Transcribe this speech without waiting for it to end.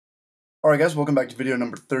Alright guys, welcome back to video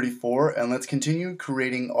number 34, and let's continue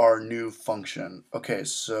creating our new function. Okay,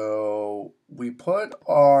 so we put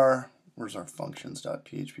where's our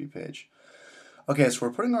functions.php page? Okay, so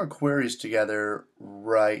we're putting our queries together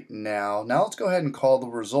right now. Now let's go ahead and call the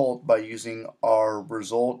result by using our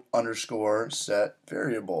result underscore set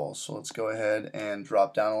variable. So let's go ahead and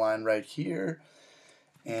drop down a line right here.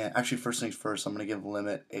 And actually, first things first, I'm going to give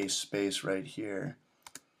limit a space right here,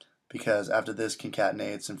 because after this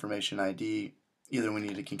concatenates information ID, either we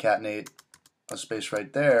need to concatenate a space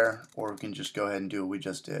right there, or we can just go ahead and do what we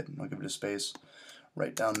just did. I'll give it a space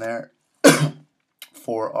right down there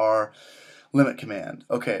for our limit command.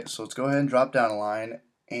 Okay, so let's go ahead and drop down a line,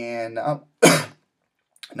 and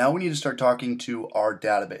now we need to start talking to our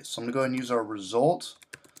database. So I'm going to go ahead and use our result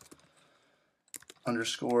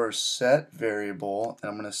underscore set variable, and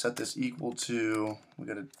I'm going to set this equal to, we're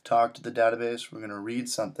going to talk to the database, we're going to read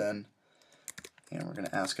something, and we're going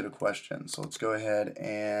to ask it a question. So let's go ahead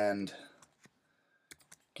and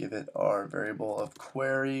give it our variable of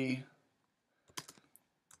query,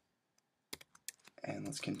 and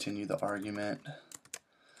let's continue the argument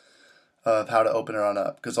of how to open it on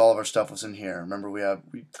up, because all of our stuff was in here. Remember, we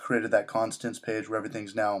created that constants page where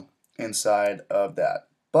everything's now inside of that.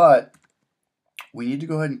 But we need to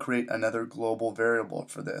go ahead and create another global variable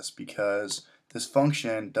for this, because this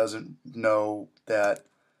function doesn't know that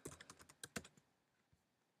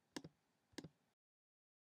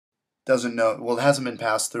well, it hasn't been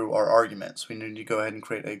passed through our arguments. We need to go ahead and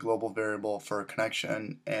create a global variable for a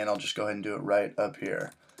connection, and I'll just go ahead and do it right up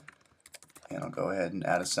here. And I'll go ahead and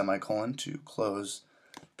add a semicolon to close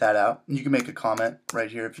that out. And you can make a comment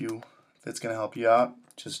right here if it's going to help you out.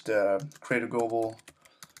 Just create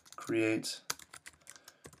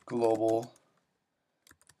global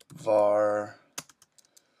var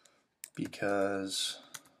because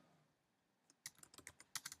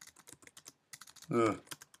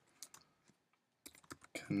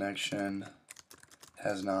connection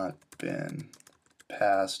has not been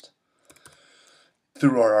passed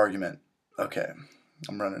through our argument. Okay,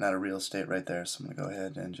 I'm running out of real estate right there, so I'm going to go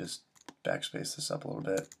ahead and just backspace this up a little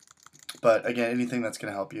bit. But again, anything that's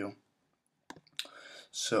going to help you.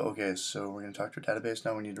 So, okay, so we're going to talk to our database.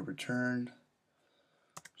 Now we need to return.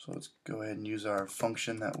 So let's go ahead and use our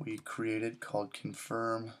function that we created called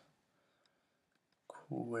confirm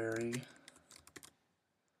query.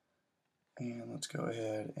 And let's go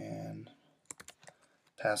ahead and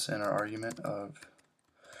pass in our argument of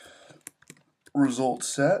result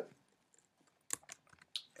set.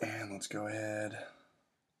 And let's go ahead,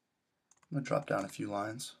 I'm going to drop down a few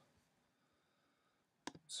lines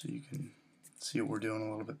so you can see what we're doing a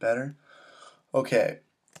little bit better. Okay,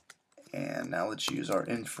 and now let's use our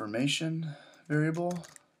information variable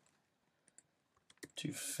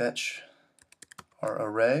to fetch our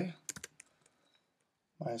array.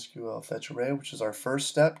 MySQL fetch array, which is our first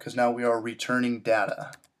step, because now we are returning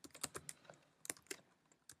data.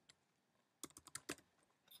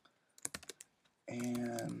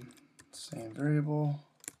 And same variable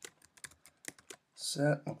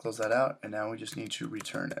set, we'll close that out, and now we just need to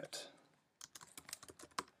return it,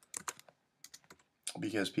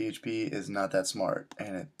 because PHP is not that smart,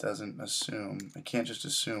 and it can't just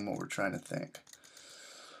assume what we're trying to think.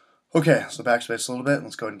 Okay, so backspace a little bit, and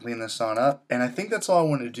let's go ahead and clean this on up. And I think that's all I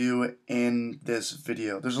want to do in this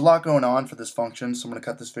video. There's a lot going on for this function, so I'm going to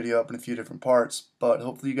cut this video up in a few different parts, but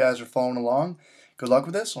hopefully you guys are following along. Good luck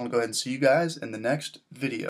with this. I want to go ahead and see you guys in the next video.